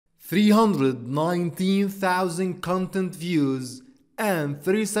319,000 content views and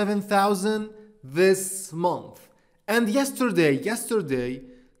 37,000 this month. And yesterday,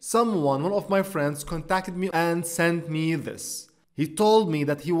 one of my friends contacted me and sent me this. He told me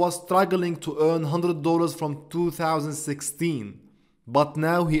that he was struggling to earn $100 from 2016, but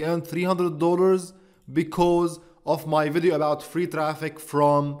now he earned $300 because of my video about free traffic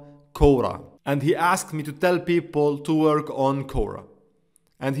from Quora. And he asked me to tell people to work on Quora.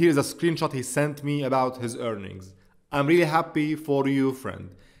 And here's a screenshot he sent me about his earnings. I'm really happy for you,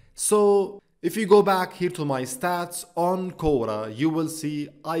 friend. So if you go back here to my stats on Quora, you will see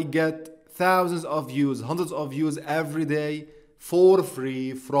I get thousands of views, hundreds of views every day for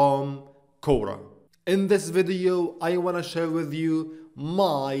free from Quora. In this video, I want to share with you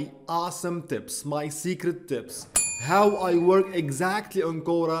my awesome tips, my secret tips, how I work exactly on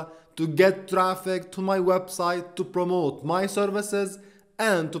Quora to get traffic to my website, to promote my services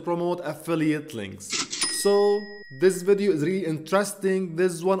and to promote affiliate links. So this video is really interesting.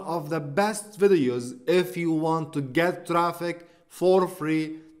 This is one of the best videos if you want to get traffic for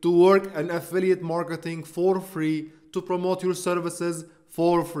free, to work in affiliate marketing for free, to promote your services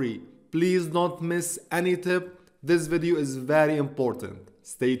for free. Please don't miss any tip. This video is very important.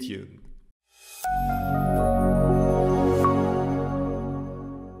 Stay tuned.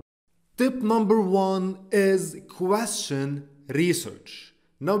 Tip number 1 is question research.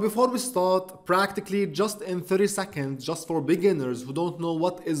 Now before we start, practically just in 30 seconds, just for beginners who don't know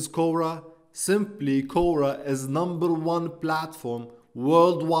what is Quora, simply Quora is #1 platform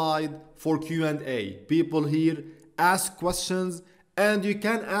worldwide for Q&A. People here ask questions and you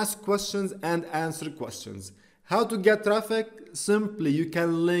can ask questions and answer questions. How to get traffic? Simply you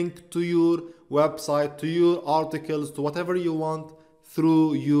can link to your website, to your articles, to whatever you want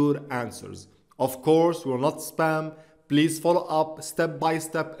through your answers. Of course, we will not spam. Please follow up step by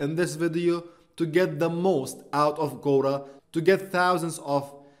step in this video to get the most out of Quora, to get thousands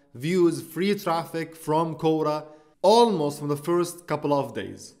of views, free traffic from Quora, almost from the first couple of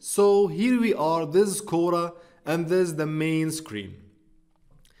days. So here we are, this is Quora and this is the main screen.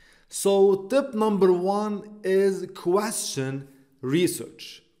 So tip number 1 is question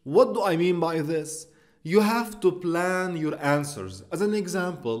research. What do I mean by this? You have to plan your answers. As an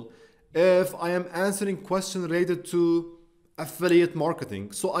example, if I am answering questions related to affiliate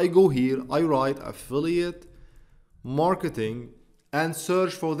marketing, so I go here, I write affiliate marketing and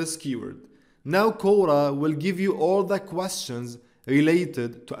search for this keyword. Now Quora will give you all the questions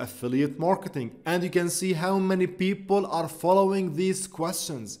related to affiliate marketing, and you can see how many people are following these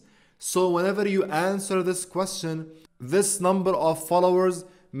questions. So whenever you answer this question, this number of followers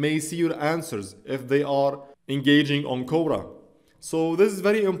may see your answers if they are engaging on Quora. So this is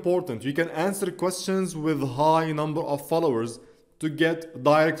very important. You can answer questions with high number of followers to get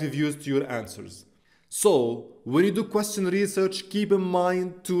direct views to your answers. So when you do question research, keep in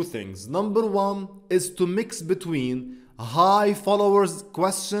mind 2 things. Number 1 is to mix between high followers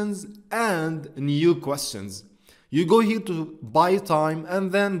questions and new questions. You go here to buy time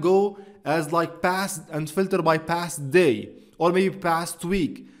and then go as like past and filter by past day or maybe past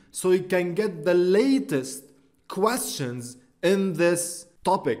week, so you can get the latest questions in this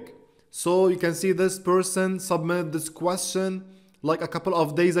topic. So you can see this person submitted this question like a couple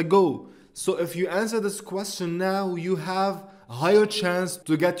of days ago. So if you answer this question now, you have a higher chance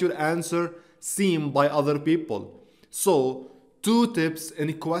to get your answer seen by other people. So 2 tips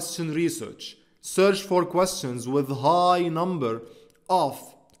in question research. Search for questions with high number of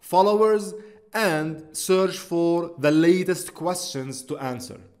followers and search for the latest questions to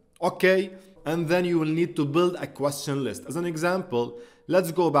answer. Okay? And then you will need to build a question list. As an example,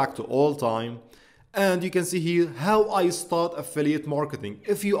 let's go back to all time. And you can see here how I start affiliate marketing.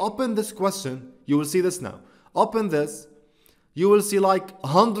 If you open this question, you will see this now. Open this, you will see like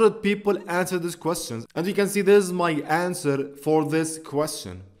 100 people answer this question. And you can see this is my answer for this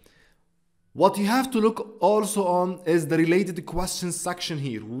question. What you have to look also on is the related questions section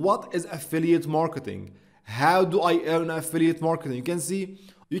here. What is affiliate marketing? How do I earn affiliate marketing?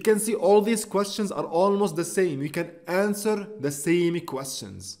 You can see all these questions are almost the same. You can answer the same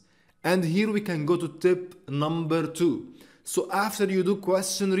questions. And here we can go to tip number 2. So after you do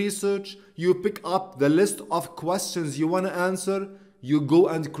question research, you pick up the list of questions you want to answer, you go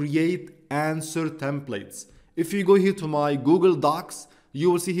and create answer templates. If you go here to my Google Docs,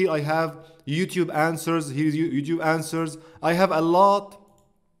 you will see here I have YouTube answers, here's YouTube answers. I have a lot,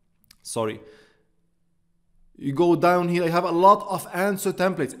 you go down here, I have a lot of answer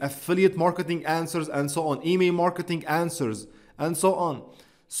templates, affiliate marketing answers and so on, email marketing answers and so on.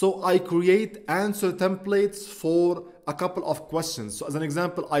 So I create answer templates for a couple of questions. So as an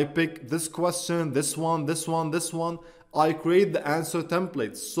example, I pick this question, this one, this one, this one. I create the answer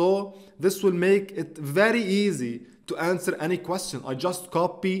templates. So this will make it very easy to answer any question. I just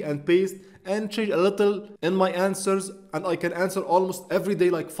copy and paste and change a little in my answers, and I can answer almost every day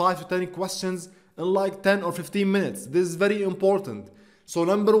like 5 to 10 questions in like 10 or 15 minutes. This is very important. So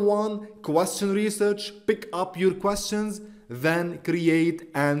number one, question research, pick up your questions, then create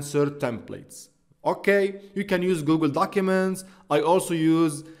answer templates. Okay, you can use Google Documents. I also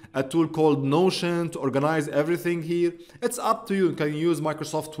use a tool called Notion to organize everything here. It's up to you. You can use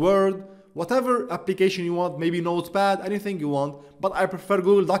Microsoft Word, whatever application you want, maybe Notepad, anything you want. But I prefer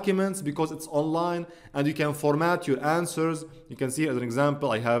Google Documents because it's online and you can format your answers. You can see as an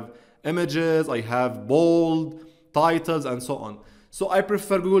example, I have images, I have bold, titles, and so on. So I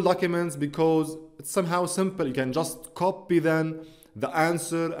prefer Google Documents because it's somehow simple. You can just copy then the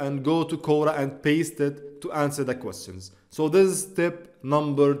answer and go to Quora and paste it to answer the questions. So this is tip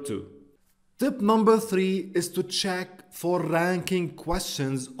number 2. Tip number 3 is to check for ranking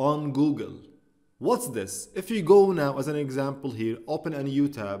questions on Google. What's this? If you go now, as an example here, open a new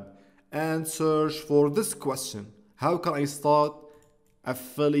tab and search for this question. How can I start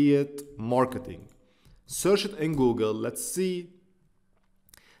affiliate marketing? Search it in Google. Let's see.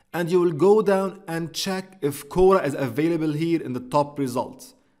 And you will go down and check if Quora is available here in the top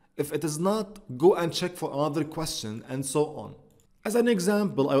results. If it is not, go and check for another question and so on. As an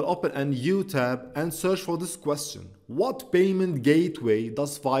example, I will open a new tab and search for this question. What payment gateway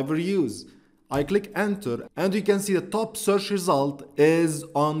does Fiverr use? I click enter and you can see the top search result is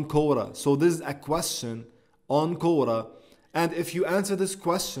on Quora. So this is a question on Quora. And if you answer this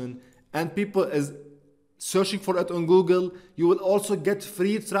question and people is searching for it on Google, you will also get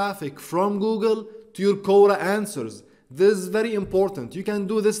free traffic from Google to your Quora answers. This is very important. You can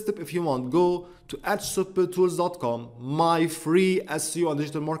do this tip if you want. Go to supertools.com, my free SEO and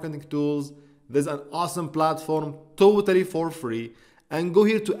digital marketing tools. There's an awesome platform totally for free. And go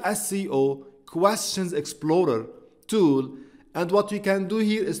here to SEO Questions Explorer tool. And what you can do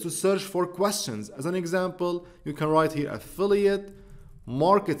here is to search for questions. As an example, you can write here affiliate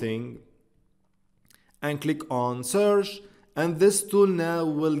marketing and click on search, and this tool now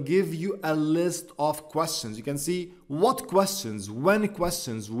will give you a list of questions. You can see what questions, when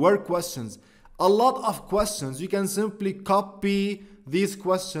questions, where questions, a lot of questions. You can simply copy these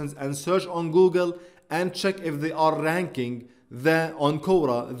questions and search on Google and check if they are ranking on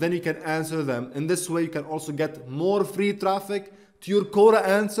Quora, then you can answer them. In this way you can also get more free traffic to your Quora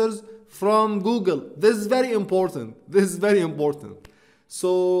answers from Google. This is very important. This is very important.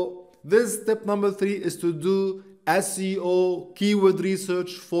 So this tip number 3 is to do SEO keyword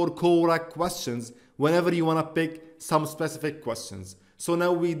research for Quora questions whenever you want to pick some specific questions. So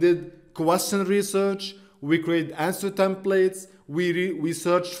now we did question research, we create answer templates, we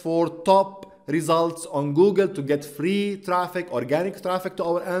searched for top results on Google to get free traffic, organic traffic to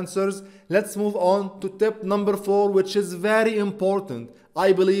our answers. Let's move on to tip number 4, which is very important.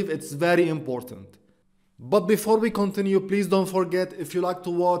 I believe it's very important. But before we continue, please don't forget, if you like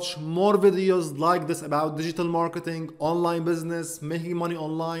to watch more videos like this about digital marketing, online business, making money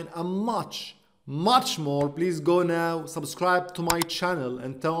online, and much more, please go now, subscribe to my channel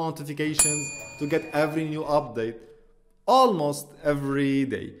and turn on notifications to get every new update almost every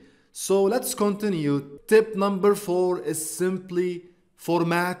day. So let's continue. Tip number 4 is simply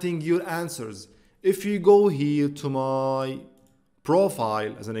formatting your answers. If you go here to my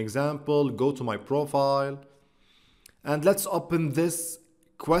profile, as an example, go to my profile and let's open this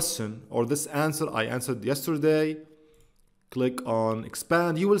question or this answer I answered yesterday. Click on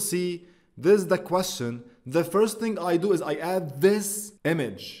expand. You will see this is the question. The first thing I do is I add this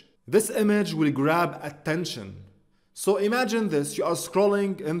image. This image will grab attention. So imagine this, you are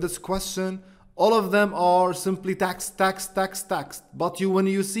scrolling in this question, all of them are simply text. But when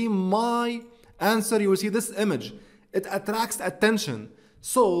you see my answer, you will see this image. It attracts attention.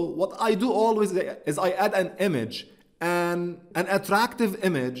 So what I do always is I add an image, and an attractive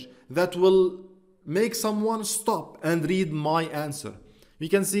image that will make someone stop and read my answer. You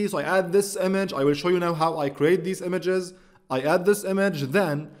can see, so I add this image. I will show you now how I create these images. I add this image,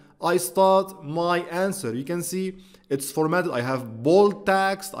 then I start my answer. You can see it's formatted. I have bold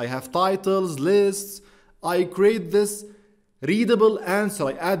text, I have titles, lists. I create this readable answer.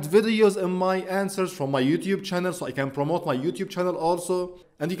 I add videos in my answers from my YouTube channel so I can promote my YouTube channel also.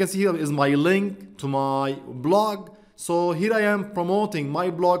 And you can see here is my link to my blog. So here I am promoting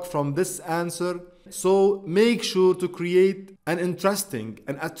my blog from this answer. So make sure to create an interesting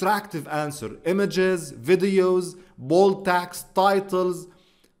and attractive answer. Images, videos, bold text, titles.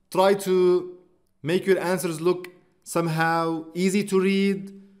 Try to make your answers look somehow easy to read,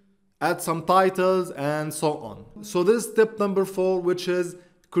 add some titles and so on. So this is tip number 4, which is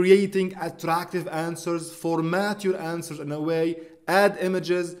creating attractive answers. Format your answers in a way, add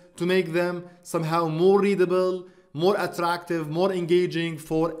images to make them somehow more readable, more attractive, more engaging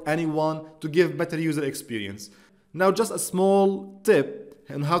for anyone to give better user experience. Now just a small tip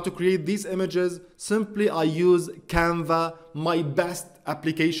on how to create these images. Simply I use Canva, my best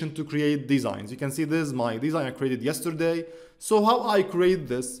application to create designs. You can see this is my design I created yesterday. So how I create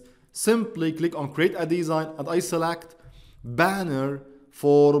this, simply click on create a design and I select banner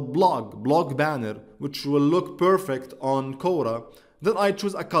for blog banner, which will look perfect on Quora. Then I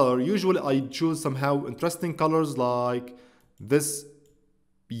choose a color. Usually I choose somehow interesting colors like this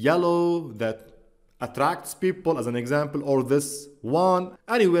yellow that attracts people as an example, or this one.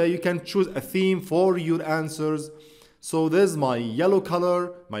 Anyway, you can choose a theme for your answers. So this is my yellow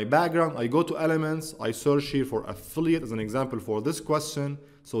color, my background. I go to elements, I search here for affiliate as an example for this question.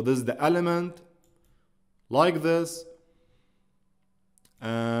 So this is the element, like this.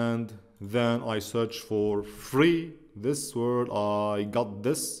 And then I search for free, this word, I got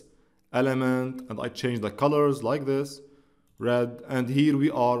this element and I change the colors like this, red, and here we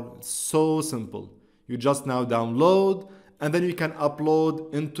are. So simple. You just now download and then you can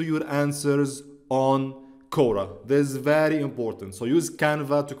upload into your answers on Quora. This is very important. So use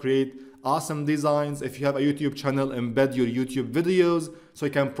Canva to create awesome designs. If you have a YouTube channel, embed your YouTube videos so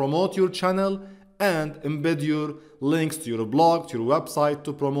you can promote your channel, and embed your links to your blog, to your website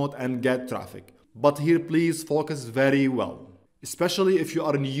to promote and get traffic. But here please focus very well, especially if you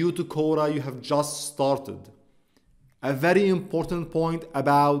are new to Quora, you have just started. A very important point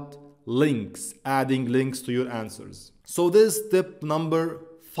about links, adding links to your answers. So this is tip number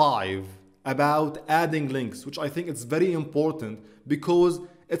 5 about adding links, which I think it's very important because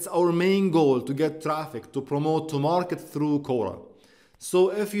it's our main goal to get traffic, to promote, to market through Quora.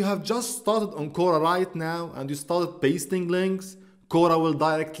 So if you have just started on Quora right now and you started pasting links, Quora will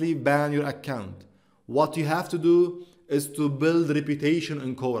directly ban your account. What you have to do is to build reputation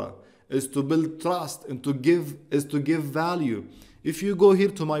in Quora, is to build trust, and to give value. If you go here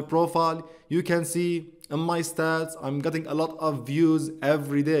to my profile, you can see in my stats, I'm getting a lot of views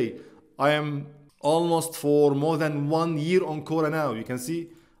every day. I am almost for more than 1 year on Quora now. You can see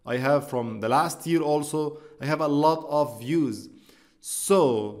I have from the last year also, I have a lot of views.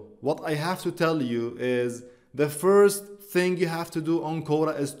 So what I have to tell you is the first thing you have to do on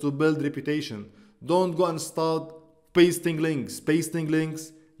Quora is to build reputation. Don't go and start pasting links.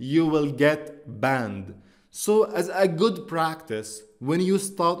 You will get banned. So as a good practice, when you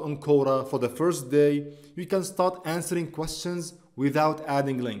start on Quora for the first day, you can start answering questions without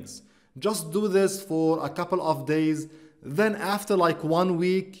adding links. Just do this for a couple of days. Then after like 1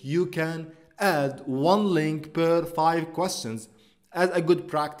 week, you can add 1 link per 5 questions as a good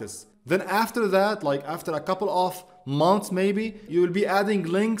practice. Then after that, like after a couple of months maybe, you will be adding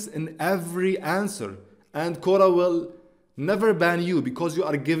links in every answer and Quora will never ban you because you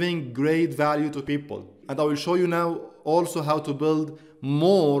are giving great value to people. And I will show you now also how to build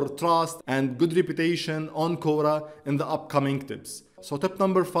more trust and good reputation on Quora in the upcoming tips. So tip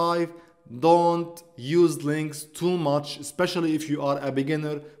number 5, don't use links too much, especially if you are a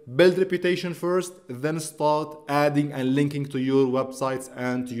beginner. Build reputation first, then start adding and linking to your websites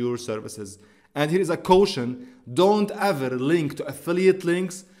and to your services. And here is a caution, don't ever link to affiliate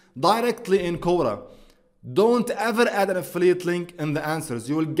links directly in Quora. Don't ever add an affiliate link in the answers.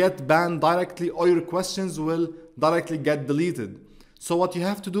 You will get banned directly or your questions will directly get deleted. So what you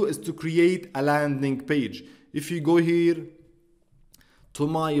have to do is to create a landing page. If you go here to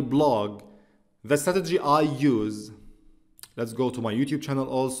my blog, the strategy I use, let's go to my YouTube channel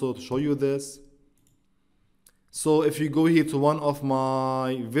also to show you this. So if you go here to one of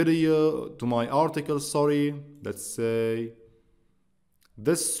my video, to my articles, sorry, let's say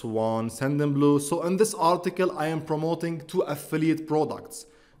this one, Sendinblue. So in this article, I am promoting 2 affiliate products.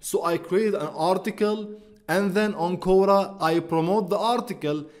 So I created an article and then on Quora, I promote the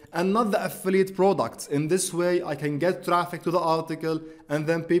article and not the affiliate products. In this way, I can get traffic to the article and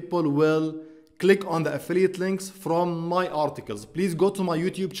then people will click on the affiliate links from my articles. Please go to my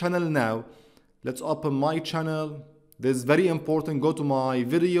YouTube channel now. Let's open my channel. This is very important. Go to my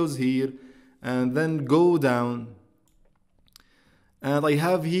videos here and then go down. And I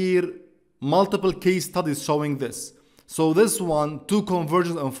have here multiple case studies showing this. So this one, 2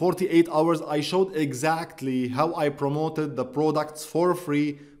 conversions in 48 hours, I showed exactly how I promoted the products for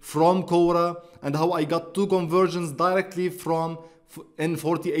free from Quora and how I got 2 conversions directly in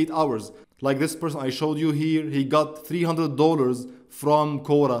 48 hours. Like this person I showed you here, he got $300 from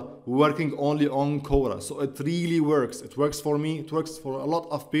Quora, working only on Quora. So it really works. It works for me, it works for a lot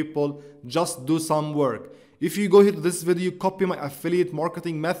of people. Just do some work. If you go here to this video, copy my affiliate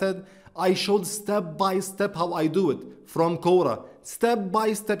marketing method. I showed step by step how I do it from Quora. Step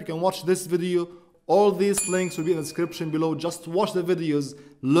by step, you can watch this video. All these links will be in the description below. Just watch the videos,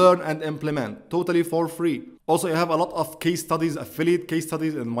 learn and implement, totally for free. Also, I have a lot of case studies, affiliate case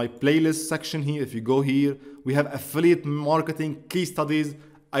studies in my playlist section here. If you go here, we have affiliate marketing case studies.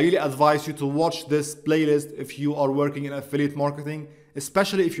 I really advise you to watch this playlist if you are working in affiliate marketing,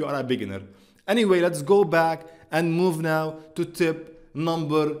 especially if you are a beginner. Anyway, let's go back and move now to tip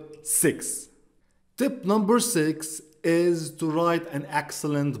number 6. Tip number 6 is to write an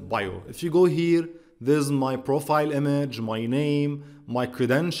excellent bio. If you go here, there's my profile image, my name, my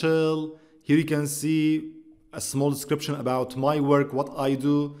credential. Here you can see a small description about my work, what I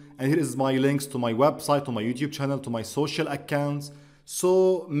do. And here is my links to my website, to my YouTube channel, to my social accounts.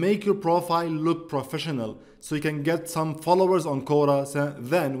 So make your profile look professional so you can get some followers on Quora. So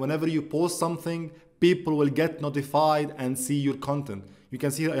then whenever you post something, people will get notified and see your content. You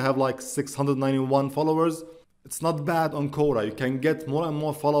can see I have like 691 followers. It's not bad on Quora. You can get more and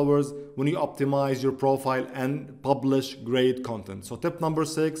more followers when you optimize your profile and publish great content. So tip number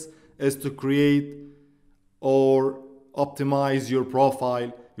 6 is to create or optimize your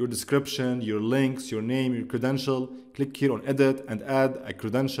profile, your description, your links, your name, your credential. Click here on edit and add a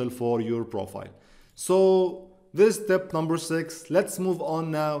credential for your profile. So this is tip number 6. Let's move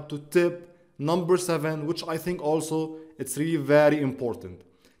on now to tip number 7, which I think also it's really very important.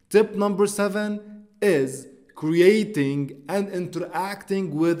 Tip number 7 is creating and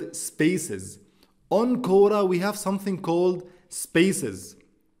interacting with spaces. On Quora, we have something called spaces.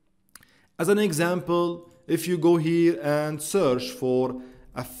 As an example, if you go here and search for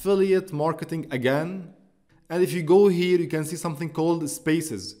affiliate marketing again, and if you go here, you can see something called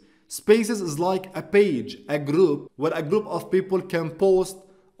spaces. Spaces is like a page, a group, where a group of people can post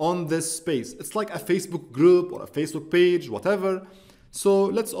on this space. It's like a Facebook group or a Facebook page, whatever. So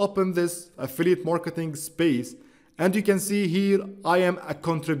let's open this affiliate marketing space, and you can see here I am a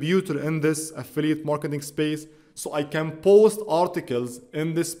contributor in this affiliate marketing space, so I can post articles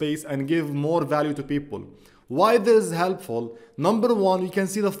in this space and give more value to people. Why this is helpful? Number 1, you can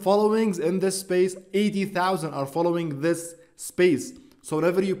see the followings in this space. 80,000 are following this space. So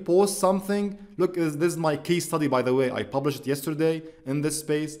whenever you post something, look, this is my case study, by the way. I published it yesterday in this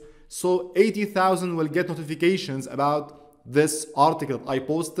space. So 80,000 will get notifications about this article I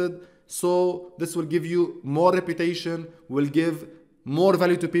posted. So this will give you more reputation, will give more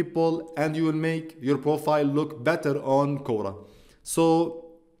value to people, and you will make your profile look better on Quora. So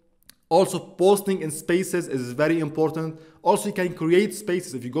also posting in spaces is very important. Also, you can create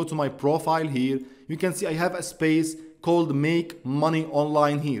spaces. If you go to my profile here, you can see I have a space called Make Money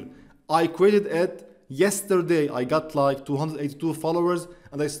Online here. I created it yesterday. I got like 282 followers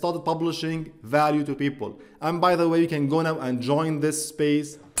and I started publishing value to people. And by the way, you can go now and join this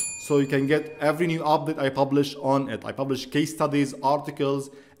space so you can get every new update I publish on it. I publish case studies, articles,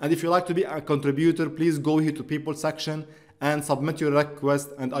 and if you like to be a contributor, please go here to people section and submit your request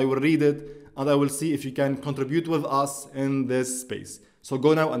and I will read it and I will see if you can contribute with us in this space. So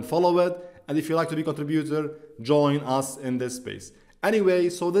go now and follow it, and if you like to be a contributor, join us in this space. Anyway,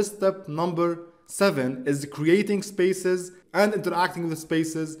 so this step number 7 is creating spaces and interacting with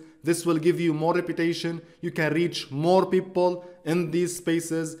spaces. This will give you more reputation. You can reach more people in these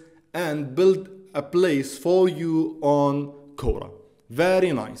spaces and build a place for you on Quora.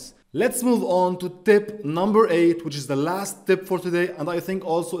 Very nice. Let's move on to tip number 8, which is the last tip for today, and I think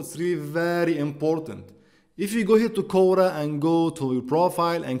also it's really very important. If you go here to Quora and go to your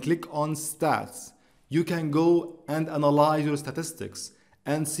profile and click on stats, you can go and analyze your statistics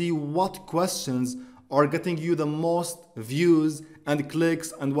and see what questions are getting you the most views and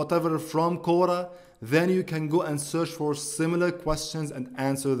clicks and whatever from Quora. Then you can go and search for similar questions and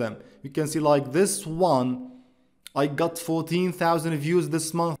answer them. You can see like this one, I got 14,000 views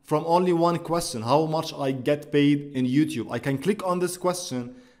this month from only one question. How much I get paid in YouTube? I can click on this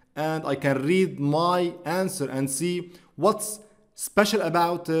question and I can read my answer and see what's special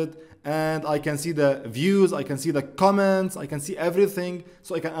about it. And I can see the views, I can see the comments, I can see everything.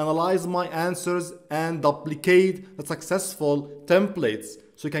 So I can analyze my answers and duplicate the successful templates.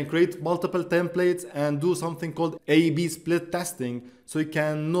 So you can create multiple templates and do something called A/B split testing. So you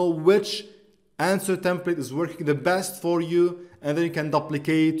can know which answer template is working the best for you, and then you can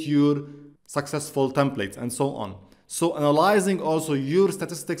duplicate your successful templates and so on. So analyzing also your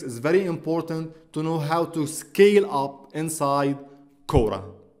statistics is very important to know how to scale up inside Quora.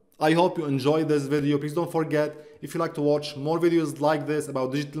 I hope you enjoyed this video. Please don't forget, if you like to watch more videos like this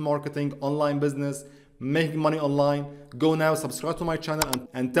about digital marketing, online business, making money online, go now, subscribe to my channel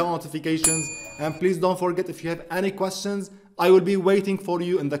and turn on notifications. And please don't forget, if you have any questions, I will be waiting for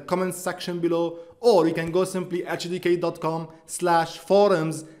you in the comments section below, or you can go simply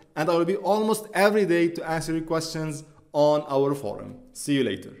educate.com/forums, and I will be almost every day to answer your questions on our forum. See you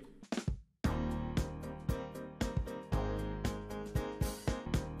later.